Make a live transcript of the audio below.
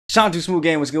Sean Too Smooth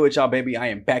Game, what's good with y'all, baby? I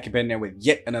am back in there with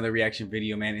yet another reaction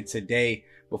video, man. And today,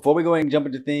 before we go ahead and jump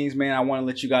into things, man, I want to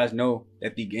let you guys know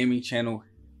that the gaming channel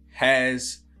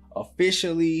has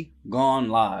officially gone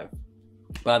live.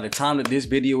 By the time that this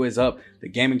video is up, the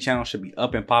gaming channel should be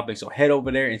up and popping. So head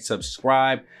over there and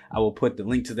subscribe. I will put the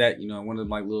link to that, you know, one of them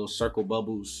like little circle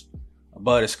bubbles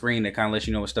above the screen that kind of lets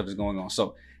you know what stuff is going on.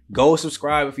 So go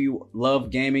subscribe if you love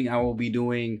gaming. I will be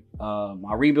doing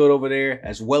my rebuild over there,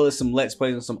 as well as some Let's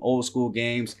Plays on some old school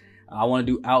games. I want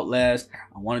to do Outlast.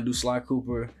 I want to do Sly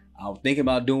Cooper. I'm thinking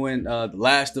about doing The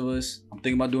Last of Us. I'm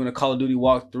thinking about doing a Call of Duty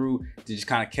walkthrough to just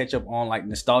kind of catch up on like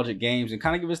nostalgic games and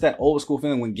kind of give us that old school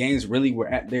feeling when games really were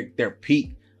at their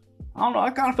peak. I don't know, I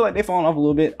kind of feel like they're falling off a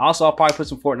little bit. Also, I'll probably put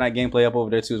some Fortnite gameplay up over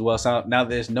there too as well. So now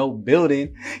there's no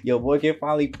building, your boy can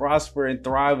finally prosper and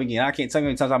thrive again. I can't tell you how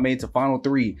many times I made it to Final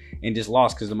 3 and just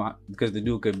lost because the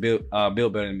dude could build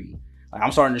better than me. Like,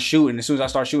 I'm starting to shoot, and as soon as I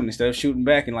start shooting, instead of shooting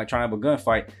back and like trying to have a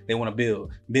gunfight, they want to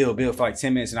build for like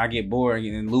 10 minutes, and I get bored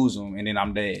and then lose them, and then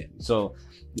I'm dead. So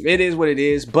it is what it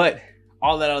is. But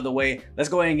all that out of the way, let's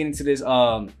go ahead and get into this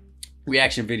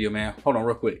reaction video, man. Hold on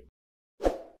real quick.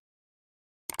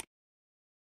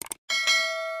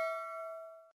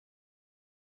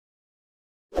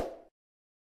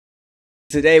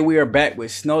 Today we are back with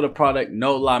Snow the Product,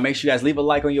 no lie. Make sure you guys leave a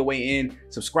like on your way in,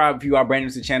 subscribe if you are brand new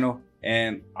to the channel,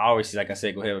 and I always, like I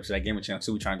said, go ahead to that gamer channel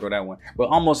too. We're trying to grow that one. We're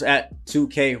almost at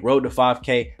 2K, road to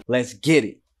 5K. Let's get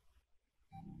it.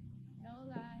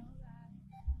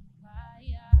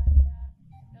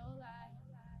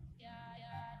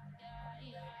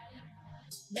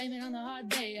 Blame it on the hard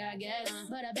day, I guess.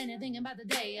 But I've been thinking about the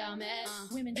day y'all met.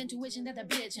 Women's intuition that the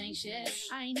bitch ain't shit.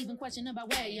 I ain't even questioning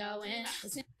about where y'all went.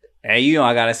 Hey, you know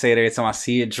I gotta say it every time I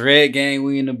see a Dread Gang.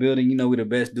 We in the building. You know we the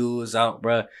best dudes out,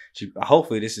 bruh.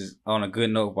 Hopefully this is on a good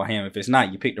note for him. If it's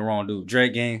not, you picked the wrong dude.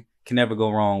 Dread Gang can never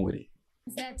go wrong with it.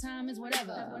 That time is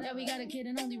whatever. That we got a kid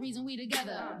and only reason we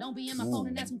together. Don't be in my phone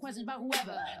and ask some questions about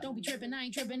whoever. Don't be tripping, I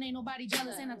ain't tripping, ain't nobody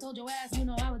jealous. And I told your ass, you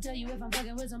know I would tell you if I'm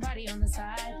fucking with somebody on the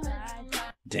side.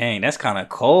 Dang, that's kind of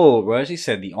cold, bro. She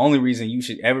said the only reason you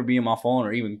should ever be in my phone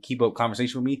or even keep up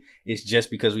conversation with me is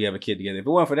just because we have a kid together. If it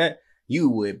wasn't for that, you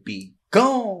would be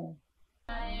gone.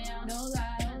 No lie, no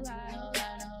lie, no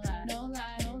lie, no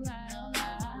lie, no lie, no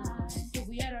lie. If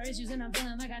we had our issues and I'm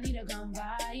feeling like I need to come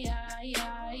by, no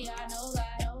lie, no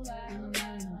lie, no lie,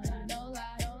 no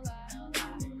lie, no lie.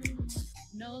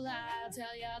 No lie, I'll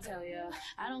tell ya,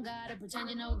 I don't gotta pretend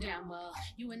you know damn well.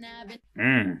 You and I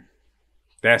been.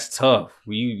 That's tough.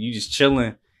 You just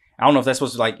chilling. I don't know if that's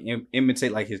supposed to like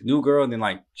imitate like his new girl, and then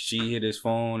like she hit his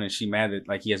phone and she mad that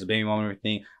like he has a baby mom and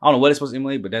everything. I don't know what it's supposed to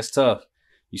emulate, but that's tough.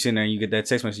 You sitting there and you get that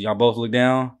text message, y'all both look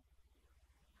down.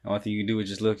 The only thing you can do is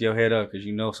just lift your head up because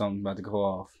you know something's about to go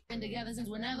off. Been together since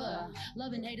whenever.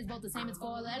 Love and hate is both the same, it's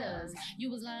 4 letters.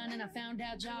 You was lying and I found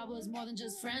out y'all was more than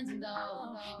just friends, and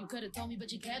though you could have told me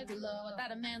but you kept it low. I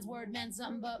thought a man's word meant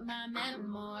something but mine meant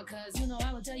more. Cause you know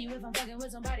I would tell you if I'm fucking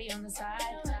with somebody on the side.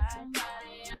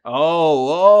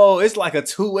 Oh, it's like a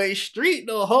two-way street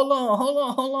though. Hold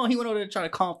on. He went over there to try to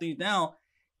calm things down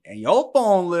and your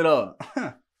phone lit up.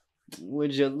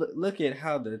 Would you look at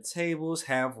how the tables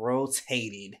have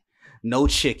rotated? No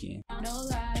chicken. No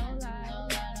lie, no lie, no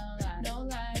lie, no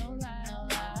lie, no lie, no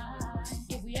lie.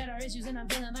 If we had our issues and I'm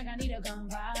feeling like I need to come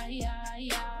by, no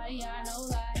lie, no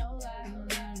lie, no lie,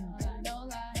 no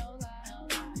lie, no lie.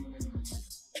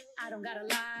 I don't gotta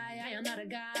lie, I am not a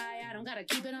guy. I don't gotta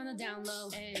keep it on the down low.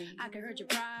 Ay, I can hurt your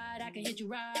pride, I can hit you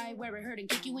right where it hurt and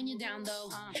kick you when you're down though.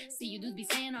 See you dudes be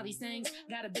saying all these things.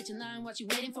 Got a bitch in line, what you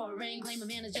waiting for a ring? Claim a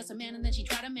man is just a man and then she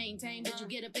try to maintain. But you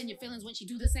get up in your feelings when she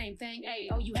do the same thing. Hey,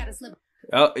 oh, you had a slip.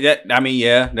 Oh, yeah, I mean,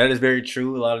 yeah, that is very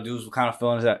true. A lot of dudes will kind of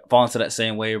fall into that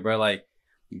same way, bro. Like,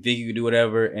 you think you can do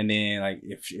whatever, and then like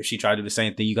if she try to do the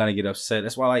same thing, you gotta get upset.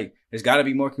 That's why like there's gotta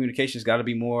be more communication. There's gotta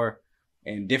be more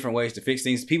and different ways to fix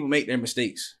things. People make their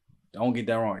mistakes. Don't get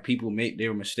that wrong. People make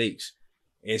their mistakes.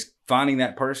 It's finding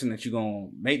that person that you're going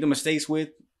to make the mistakes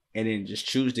with and then just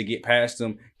choose to get past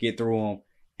them, get through them,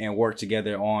 and work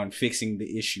together on fixing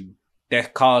the issue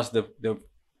that caused the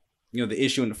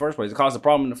issue in the first place. It caused the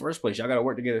problem in the first place. Y'all got to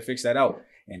work together to fix that out.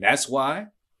 And that's why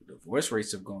divorce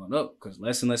rates have gone up, because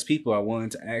less and less people are willing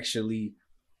to actually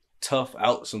tough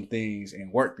out some things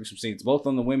and work through some things, both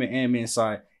on the women and men's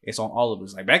side. It's on all of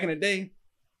us. Like back in the day,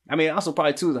 I mean, also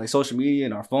probably too, like social media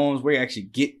and our phones, where you actually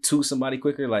get to somebody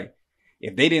quicker. Like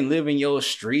if they didn't live in your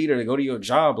street or to go to your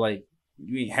job, like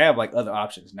you ain't have like other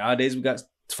options. Nowadays we got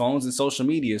phones and social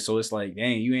media, so it's like,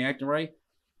 dang, you ain't acting right.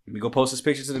 let me go post this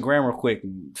picture to the gram real quick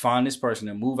and find this person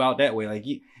and move out that way. Like,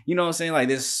 you know what I'm saying? Like,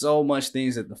 there's so much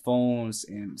things that the phones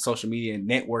and social media and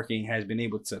networking has been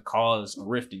able to cause a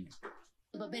rift in.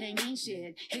 But it ain't mean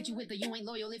shit. Hit you with the you ain't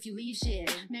loyal if you leave shit.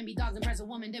 Man be dogs, impress a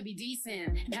woman to be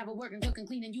decent. And have her working, cooking,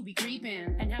 cleaning, you be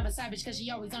creeping. And have a side bitch cause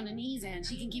she always on her knees and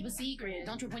she can keep a secret.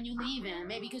 Don't trip when you leaving.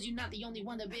 Maybe cause you're not the only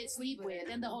one the bitch sleep with.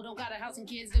 Then the hoe don't got a house and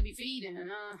kids to be feeding.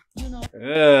 You know.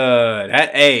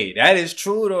 That is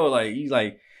true though. Like,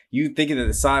 you thinking that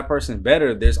the side person's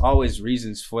better, there's always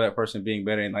reasons for that person being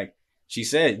better. And like she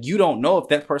said, you don't know if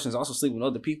that person's also sleeping with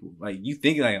other people. Like, you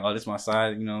thinking like, oh, this is my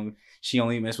side, you know, she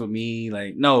only mess with me.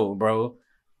 Like, no, bro.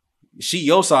 She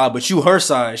your side, but you her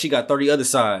side. She got 30 other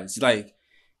sides. Like,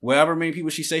 whatever many people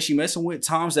she say she messing with,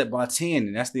 times that by 10.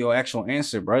 And that's the actual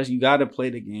answer, bro. You got to play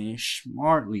the game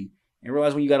smartly. And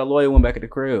realize when you got a loyal one back at the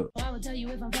crib. I would tell you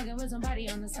if I'm fucking with somebody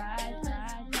on the side.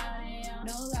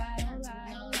 No lie,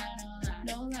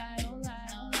 no lie.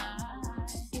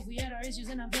 If we had our issues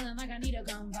and I'm feeling like I need to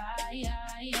come by.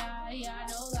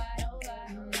 No lie.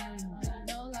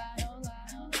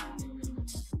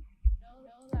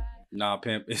 Nah,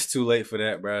 pimp, it's too late for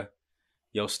that, bruh.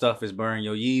 Your stuff is burned.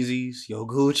 Your Yeezys, your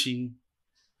Gucci.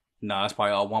 Nah, it's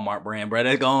probably all Walmart brand, bruh.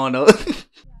 That's gone, though.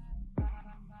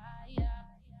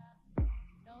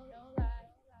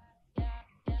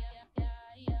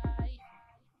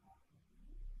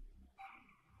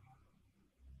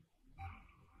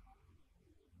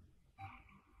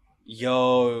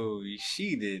 Yo,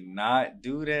 she did not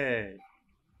do that.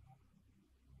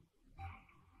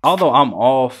 Although I'm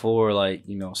all for, like,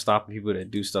 you know, stopping people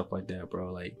that do stuff like that,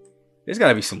 bro. Like, there's got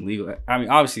to be some legal. I mean,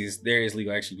 obviously, there is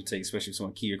legal action you can take, especially if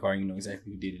someone key your car, you know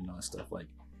exactly who did it and all that stuff. Like,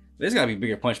 there's got to be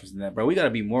bigger punishments than that, bro. We got to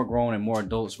be more grown and more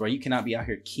adults, bro. You cannot be out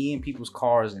here keying people's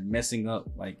cars and messing up,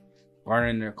 like,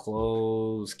 burning their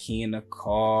clothes, keying the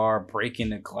car, breaking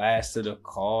the glass to the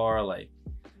car. Like,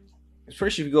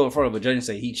 especially if you go in front of a judge and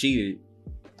say he cheated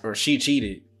or she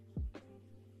cheated,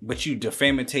 but you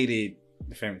defamated,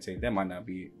 that might not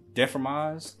be it.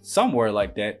 Defamized, somewhere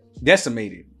like that.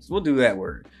 Decimated. We'll do that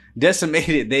word.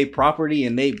 Decimated they property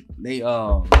and they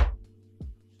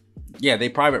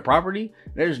private property.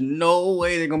 There's no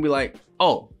way they're gonna be like,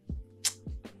 oh,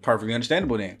 perfectly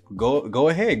understandable then. Go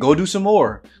ahead. Go do some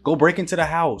more. Go break into the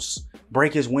house.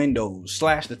 Break his windows.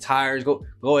 Slash the tires. Go.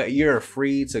 You're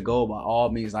free to go by all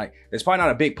means. Like, there's probably not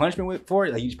a big punishment for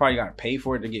it. Like, you just probably gotta pay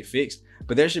for it to get fixed.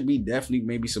 But there should be definitely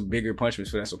maybe some bigger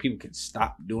punishments for that so people can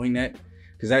stop doing that.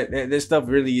 Because that stuff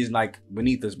really is like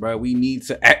beneath us, bro. We need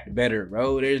to act better,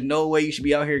 bro. There's no way you should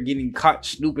be out here getting caught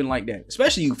snooping like that.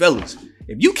 Especially you fellas.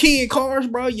 If you keying cars,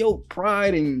 bro, your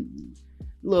pride and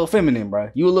a little feminine,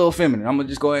 bro. You a little feminine. I'm going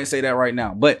to just go ahead and say that right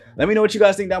now. But let me know what you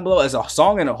guys think down below as a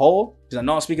song in a whole. Because I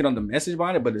know I'm speaking on the message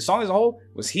behind it. But the song as a whole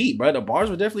was heat, bro. The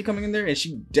bars were definitely coming in there. And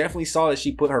she definitely saw that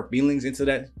she put her feelings into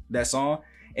that song.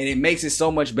 And it makes it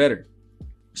so much better.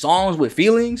 Songs with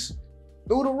feelings,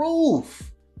 through the roof.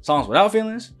 Songs without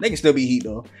feelings, they can still be heat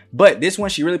though. But this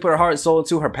one, she really put her heart and soul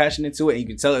into, her passion into it, and you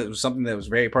can tell it was something that was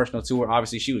very personal to her.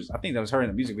 Obviously, I think that was her in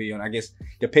the music video, and I guess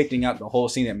depicting out the whole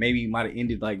scene that maybe might have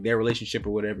ended like their relationship or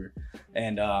whatever.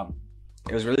 And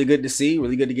it was really good to see,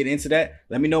 really good to get into that.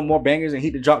 Let me know more bangers and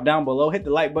heat to drop down below. Hit the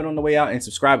like button on the way out and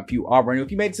subscribe if you are brand new.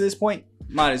 If you made it to this point,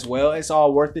 might as well. It's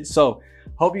all worth it. So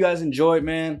hope you guys enjoyed,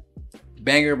 man.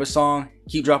 Banger of a song.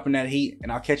 Keep dropping that heat,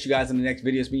 and I'll catch you guys in the next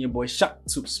video. It's me, your boy Shot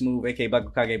Super Smooth, aka Black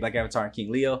Okage, Black Avatar, and King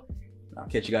Leo. And I'll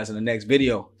catch you guys in the next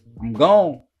video. I'm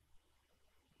gone.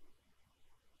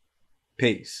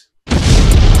 Peace.